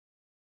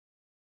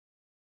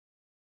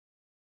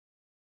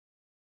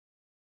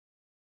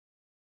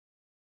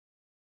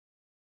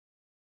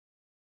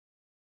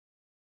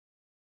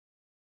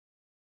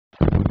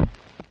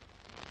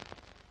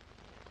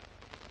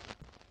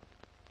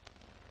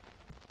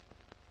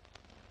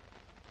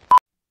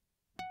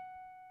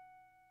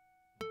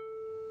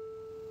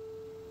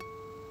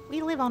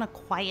We live on a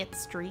quiet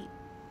street.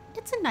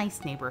 It's a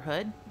nice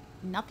neighborhood.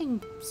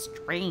 Nothing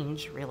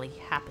strange really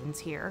happens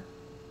here.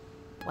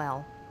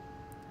 Well,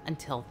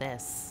 until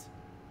this.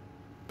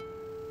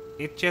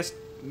 It just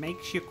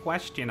makes you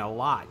question a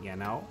lot, you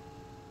know?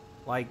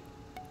 Like,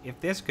 if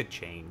this could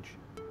change,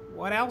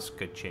 what else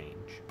could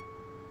change?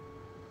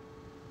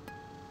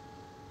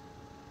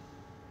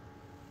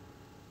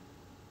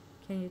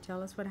 Can you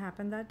tell us what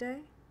happened that day?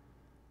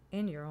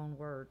 In your own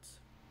words.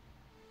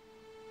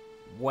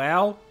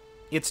 Well,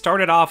 it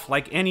started off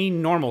like any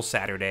normal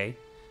Saturday.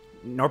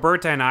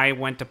 Norberta and I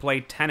went to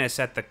play tennis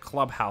at the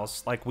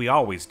clubhouse like we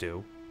always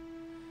do.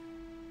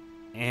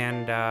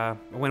 And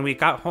when we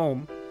got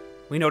home,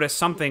 we noticed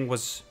something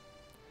was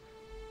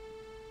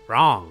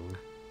wrong.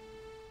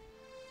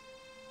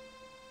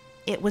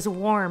 It was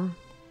warm.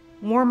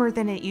 Warmer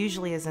than it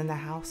usually is in the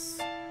house.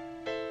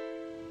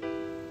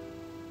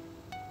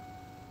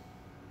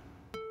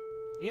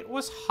 It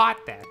was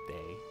hot that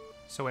day,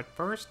 so at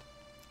first,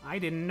 I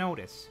didn't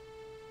notice.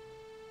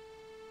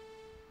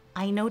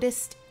 I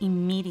noticed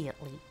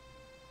immediately.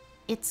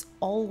 It's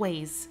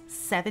always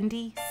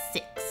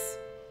 76.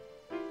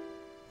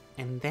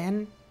 And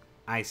then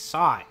I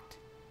saw it.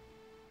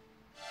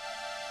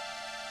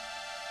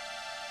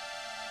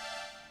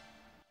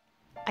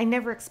 I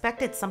never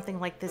expected something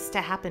like this to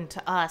happen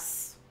to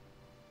us.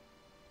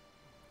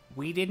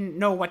 We didn't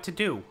know what to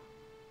do.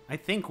 I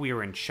think we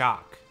were in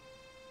shock.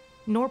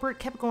 Norbert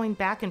kept going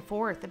back and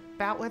forth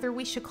about whether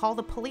we should call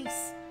the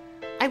police.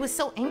 I was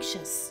so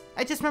anxious.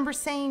 I just remember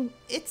saying,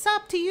 "It's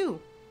up to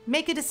you.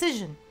 Make a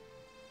decision."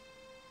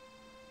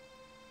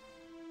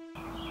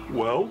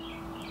 Well,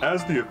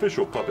 as the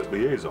official puppet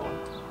liaison,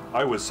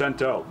 I was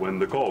sent out when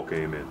the call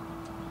came in.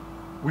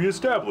 We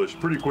established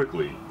pretty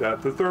quickly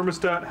that the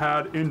thermostat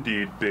had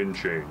indeed been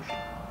changed.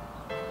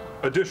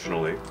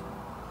 Additionally,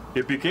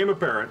 it became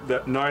apparent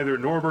that neither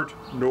Norbert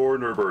nor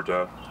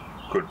Norberta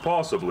could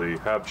possibly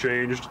have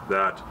changed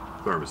that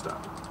thermostat.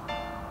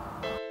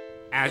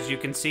 As you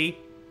can see,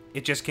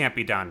 it just can't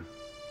be done.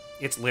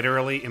 It's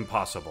literally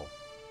impossible.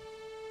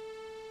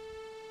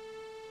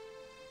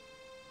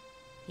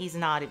 He's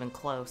not even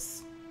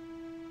close.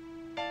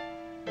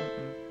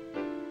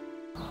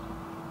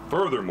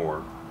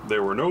 Furthermore,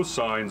 there were no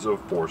signs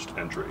of forced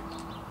entry.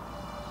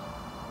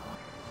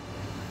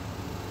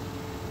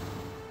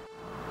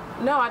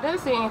 No, I didn't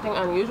see anything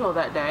unusual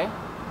that day.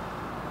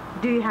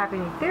 Do you have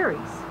any theories?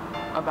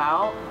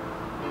 About?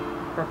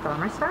 The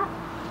thermostat?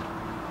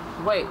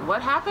 Wait,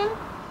 what happened?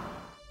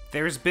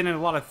 There's been a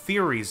lot of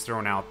theories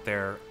thrown out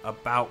there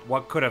about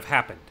what could have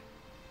happened.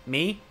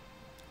 Me?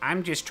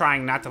 I'm just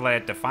trying not to let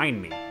it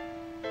define me.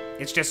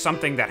 It's just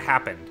something that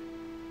happened.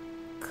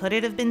 Could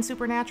it have been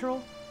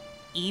supernatural?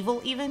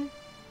 Evil, even?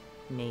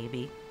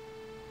 Maybe.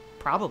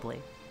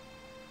 Probably.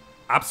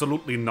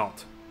 Absolutely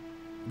not.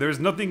 There's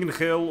nothing in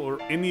hell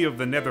or any of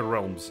the nether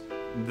realms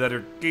that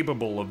are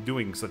capable of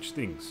doing such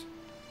things.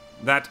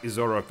 That is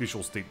our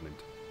official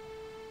statement.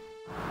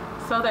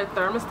 So that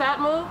thermostat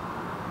moved?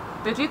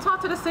 Did you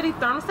talk to the city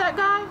thermostat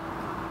guy?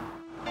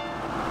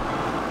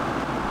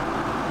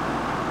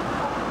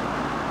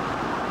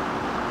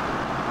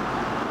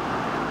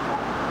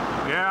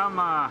 Yeah,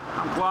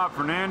 I'm Claude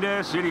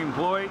Fernandez, city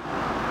employee.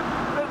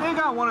 They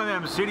got one of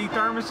them city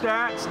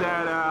thermostats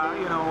that,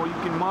 you know, you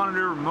can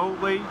monitor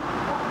remotely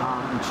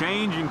and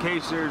change in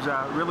case there's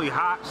really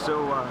hot,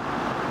 so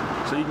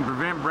you can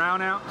prevent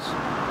brownouts.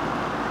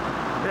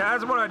 Yeah,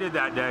 that's what I did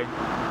that day.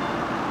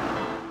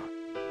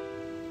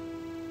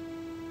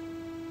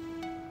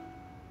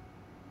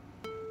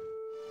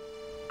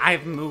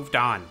 I've moved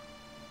on.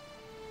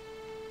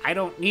 I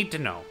don't need to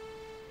know.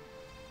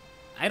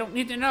 I don't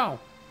need to know.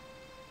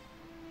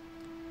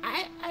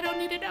 I don't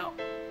need to know.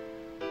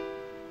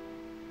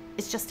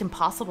 It's just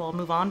impossible to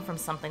move on from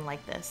something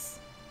like this.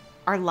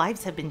 Our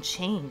lives have been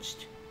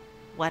changed.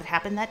 What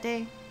happened that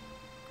day?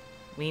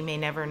 We may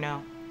never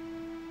know.